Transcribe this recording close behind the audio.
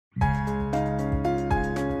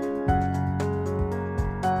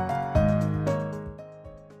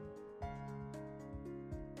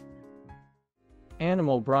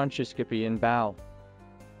Animal bronchoscopy in bowel.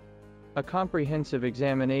 A comprehensive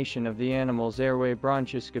examination of the animal's airway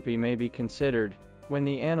bronchoscopy may be considered when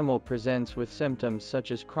the animal presents with symptoms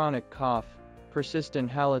such as chronic cough, persistent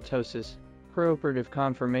halitosis, preoperative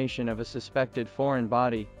confirmation of a suspected foreign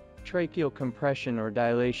body, tracheal compression or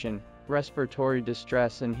dilation, respiratory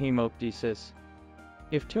distress and hemoptysis.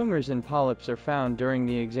 If tumors and polyps are found during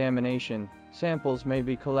the examination, samples may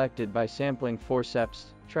be collected by sampling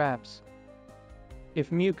forceps, traps. If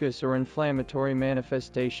mucus or inflammatory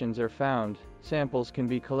manifestations are found, samples can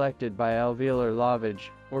be collected by alveolar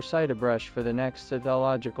lavage or cytobrush for the next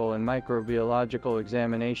cytological and microbiological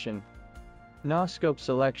examination. Endoscope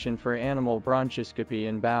selection for animal bronchoscopy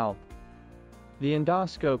in bowel. The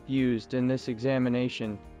endoscope used in this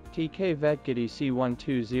examination, TK Vetgity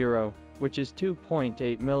C120, which is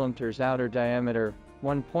 2.8 mm outer diameter,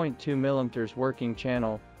 1.2 mm working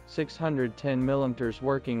channel, 610 mm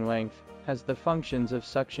working length, has the functions of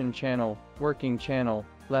suction channel, working channel,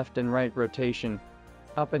 left and right rotation,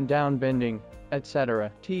 up and down bending,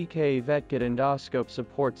 etc. TK Vetgity endoscope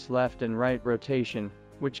supports left and right rotation,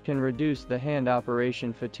 which can reduce the hand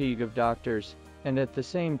operation fatigue of doctors, and at the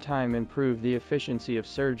same time improve the efficiency of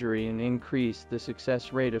surgery and increase the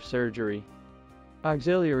success rate of surgery.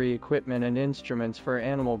 Auxiliary equipment and instruments for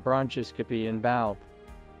animal bronchoscopy in bowel.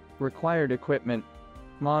 Required equipment: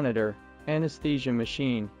 monitor, anesthesia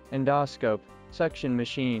machine, endoscope, suction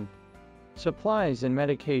machine. Supplies and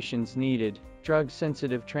medications needed: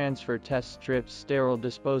 drug-sensitive transfer test strips, sterile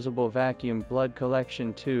disposable vacuum blood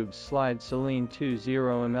collection tubes, slide saline 20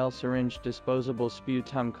 ml syringe, disposable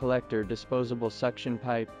sputum collector, disposable suction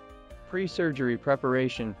pipe. Pre-surgery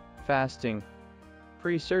preparation, fasting.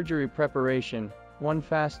 Pre-surgery preparation: 1.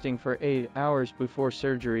 Fasting for 8 hours before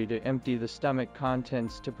surgery to empty the stomach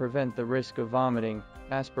contents to prevent the risk of vomiting,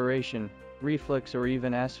 aspiration, reflux or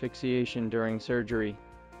even asphyxiation during surgery.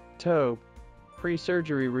 2.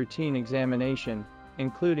 Pre-surgery routine examination,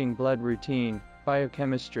 including blood routine,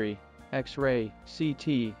 biochemistry, X-ray,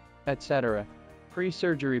 CT, etc.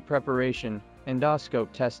 Pre-surgery preparation,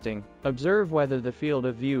 endoscope testing. Observe whether the field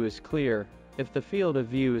of view is clear. If the field of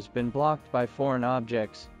view has been blocked by foreign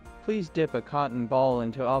objects, please dip a cotton ball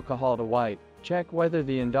into alcohol to wipe. Check whether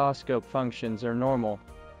the endoscope functions are normal,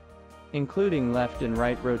 including left and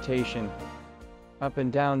right rotation, up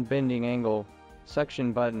and down bending angle,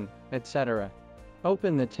 suction button, etc.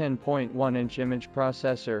 Open the 10.1-inch image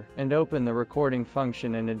processor and open the recording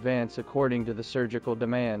function in advance according to the surgical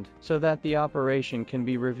demand, so that the operation can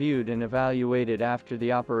be reviewed and evaluated after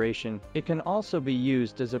the operation. It can also be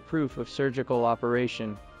used as a proof of surgical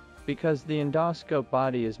operation. Because the endoscope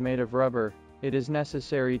body is made of rubber, it is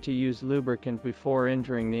necessary to use lubricant before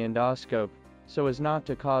entering the endoscope, so as not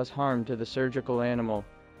to cause harm to the surgical animal.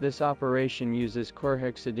 This operation uses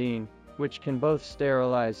chlorhexidine, which can both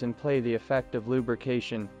sterilize and play the effect of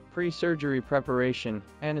lubrication. Pre-surgery preparation,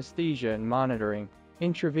 anesthesia and monitoring.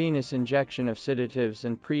 Intravenous injection of sedatives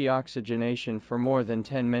and pre-oxygenation for more than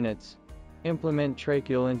 10 minutes. Implement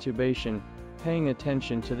tracheal intubation, paying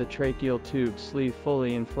attention to the tracheal tube sleeve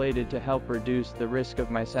fully inflated to help reduce the risk of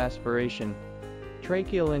misaspiration.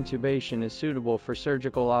 Tracheal intubation is suitable for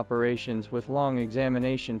surgical operations with long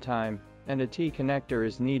examination time, and a T-connector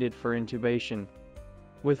is needed for intubation.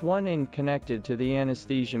 With one end connected to the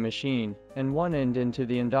anesthesia machine, and one end into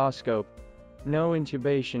the endoscope. No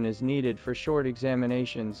intubation is needed for short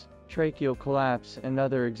examinations, tracheal collapse and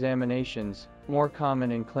other examinations, more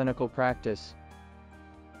common in clinical practice.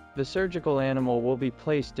 The surgical animal will be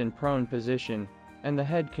placed in prone position, and the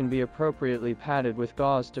head can be appropriately padded with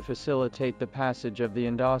gauze to facilitate the passage of the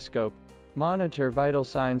endoscope. Monitor vital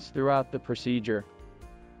signs throughout the procedure.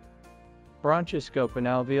 Bronchoscope and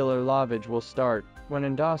alveolar lavage will start when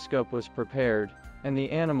endoscope was prepared, and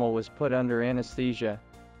the animal was put under anesthesia.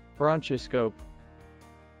 Bronchoscope.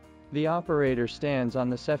 The operator stands on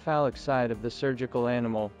the cephalic side of the surgical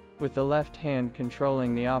animal, with the left hand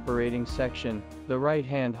controlling the operating section. The right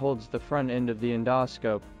hand holds the front end of the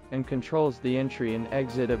endoscope, and controls the entry and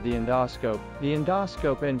exit of the endoscope. The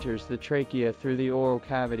endoscope enters the trachea through the oral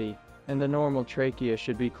cavity, and the normal trachea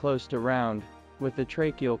should be close to round, with the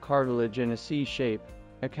tracheal cartilage in a C shape,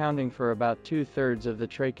 accounting for about 2/3 of the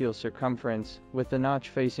tracheal circumference, with the notch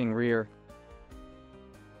facing rear.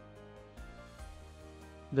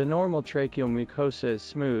 The normal tracheal mucosa is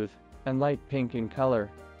smooth and light pink in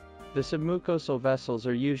color. The submucosal vessels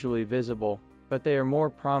are usually visible, but they are more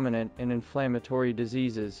prominent in inflammatory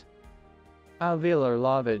diseases. Alveolar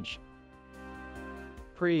lavage.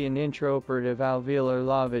 Pre- and intraoperative alveolar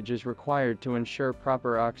lavage is required to ensure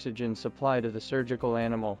proper oxygen supply to the surgical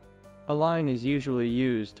animal. A line is usually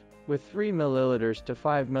used, with 3 ml to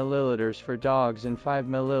 5 ml for dogs and 5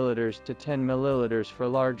 ml to 10 ml for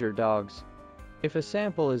larger dogs. If a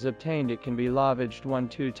sample is obtained, it can be lavaged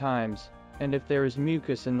 1-2 times, and if there is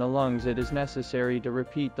mucus in the lungs, it is necessary to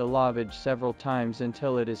repeat the lavage several times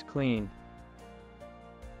until it is clean.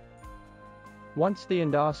 Once the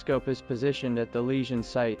endoscope is positioned at the lesion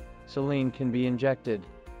site, saline can be injected.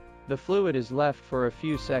 The fluid is left for a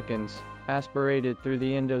few seconds, aspirated through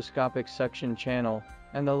the endoscopic suction channel,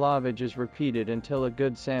 and the lavage is repeated until a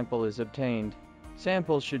good sample is obtained.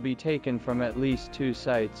 Samples should be taken from at least 2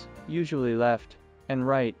 sites, usually left and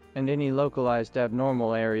right, and any localized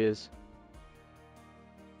abnormal areas.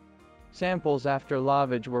 Samples after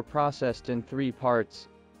lavage were processed in 3 parts.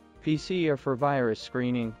 PCR for virus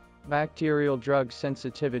screening, bacterial drug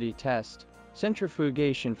sensitivity test,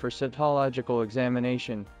 centrifugation for cytological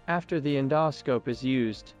examination. After the endoscope is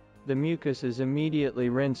used, the mucus is immediately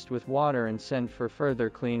rinsed with water and sent for further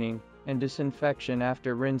cleaning and disinfection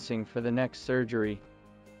after rinsing for the next surgery.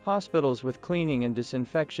 Hospitals with cleaning and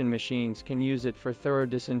disinfection machines can use it for thorough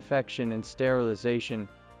disinfection and sterilization.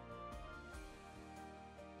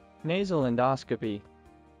 Nasal endoscopy.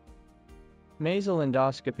 Nasal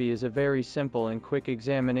endoscopy is a very simple and quick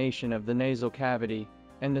examination of the nasal cavity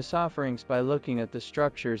and nasopharynx by looking at the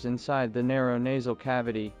structures inside the narrow nasal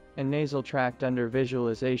cavity and nasal tract under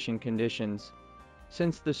visualization conditions.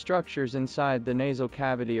 Since the structures inside the nasal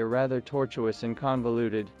cavity are rather tortuous and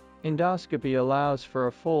convoluted, endoscopy allows for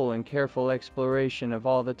a full and careful exploration of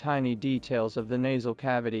all the tiny details of the nasal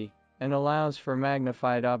cavity, and allows for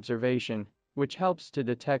magnified observation, which helps to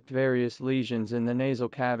detect various lesions in the nasal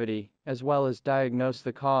cavity, as well as diagnose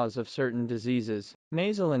the cause of certain diseases.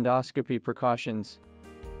 Nasal endoscopy precautions.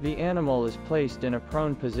 The animal is placed in a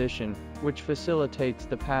prone position, which facilitates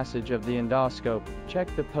the passage of the endoscope.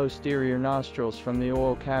 Check the posterior nostrils from the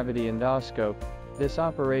oral cavity endoscope. This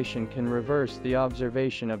operation can reverse the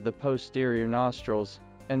observation of the posterior nostrils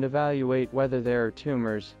and evaluate whether there are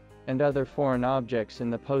tumors and other foreign objects in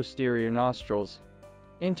the posterior nostrils.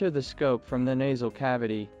 Enter the scope from the nasal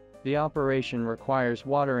cavity. The operation requires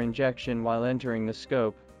water injection while entering the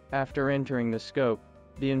scope. After entering the scope,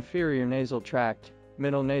 the inferior nasal tract,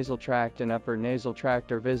 middle nasal tract and upper nasal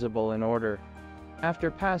tract are visible in order. After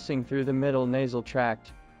passing through the middle nasal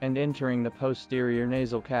tract and entering the posterior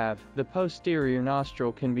nasal cave, the posterior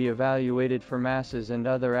nostril can be evaluated for masses and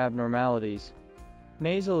other abnormalities.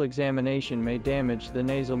 Nasal examination may damage the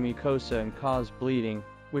nasal mucosa and cause bleeding,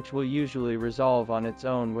 which will usually resolve on its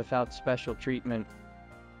own without special treatment.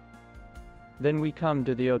 Then we come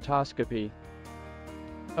to the otoscopy.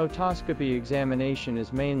 Otoscopy examination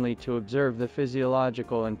is mainly to observe the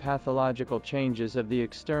physiological and pathological changes of the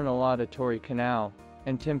external auditory canal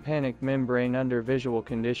and tympanic membrane under visual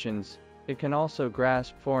conditions. It can also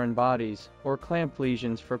grasp foreign bodies or clamp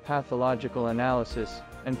lesions for pathological analysis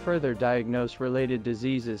and further diagnose related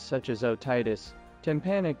diseases such as otitis,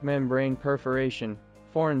 tympanic membrane perforation,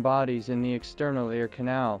 foreign bodies in the external ear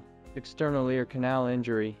canal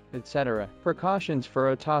injury, etc. Precautions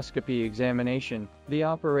for otoscopy examination. The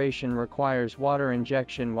operation requires water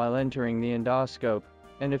injection while entering the endoscope,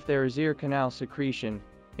 and if there is ear canal secretion,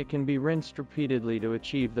 it can be rinsed repeatedly to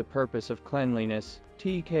achieve the purpose of cleanliness.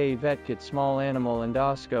 TK VetKit small animal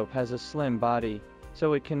endoscope has a slim body,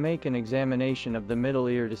 so it can make an examination of the middle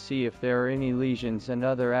ear to see if there are any lesions and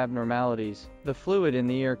other abnormalities. The fluid in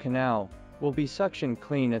the ear canal will be suctioned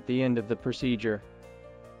clean at the end of the procedure.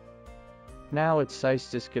 Now it's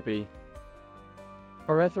cystoscopy.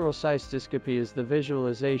 Erythrocystoscopy is the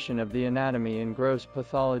visualization of the anatomy and gross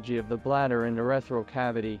pathology of the bladder and urethral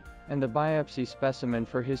cavity, and the biopsy specimen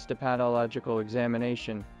for histopathological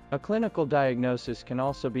examination. A clinical diagnosis can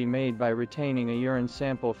also be made by retaining a urine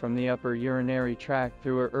sample from the upper urinary tract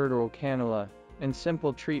through a ureteral cannula, and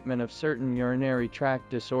simple treatment of certain urinary tract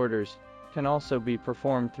disorders can also be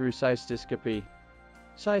performed through cystoscopy.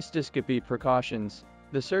 Cystoscopy precautions.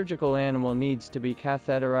 The surgical animal needs to be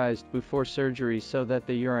catheterized before surgery so that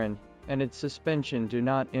the urine and its suspension do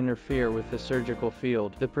not interfere with the surgical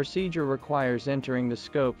field. The procedure requires entering the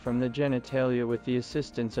scope from the genitalia with the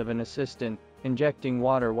assistance of an assistant, injecting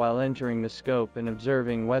water while entering the scope and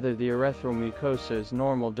observing whether the urethral mucosa is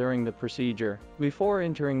normal during the procedure. Before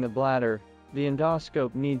entering the bladder, the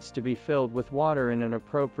endoscope needs to be filled with water in an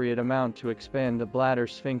appropriate amount to expand the bladder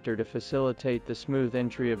sphincter to facilitate the smooth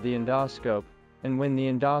entry of the endoscope. And when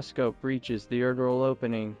the endoscope reaches the ureteral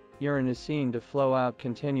opening, urine is seen to flow out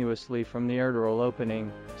continuously from the ureteral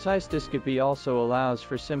opening. Cystoscopy also allows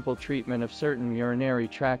for simple treatment of certain urinary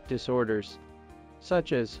tract disorders,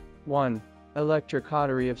 such as 1.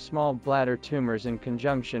 Electrocautery of small bladder tumors in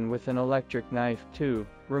conjunction with an electric knife. 2.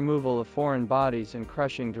 removal of foreign bodies and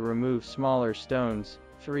crushing to remove smaller stones.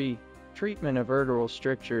 3. Treatment of urethral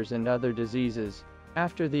strictures and other diseases.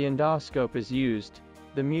 After the endoscope is used,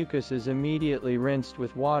 the mucus is immediately rinsed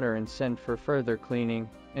with water and sent for further cleaning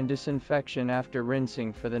and disinfection after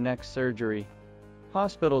rinsing for the next surgery.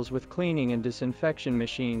 Hospitals with cleaning and disinfection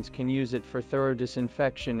machines can use it for thorough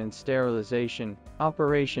disinfection and sterilization.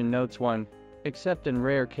 Operation Notes 1. Except in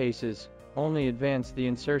rare cases, only advance the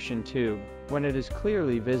insertion tube. When it is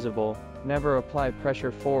clearly visible, never apply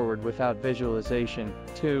pressure forward without visualization.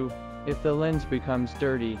 2. If the lens becomes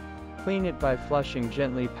dirty, clean it by flushing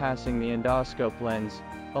gently, passing the endoscope lens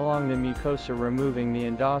along the mucosa, removing the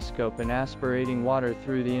endoscope and aspirating water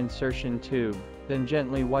through the insertion tube. Then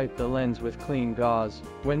gently wipe the lens with clean gauze.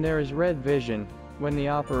 When there is red vision, when the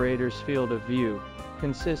operator's field of view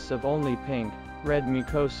consists of only pink, red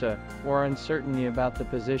mucosa, or uncertainty about the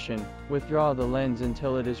position, withdraw the lens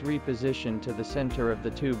until it is repositioned to the center of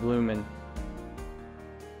the tube lumen.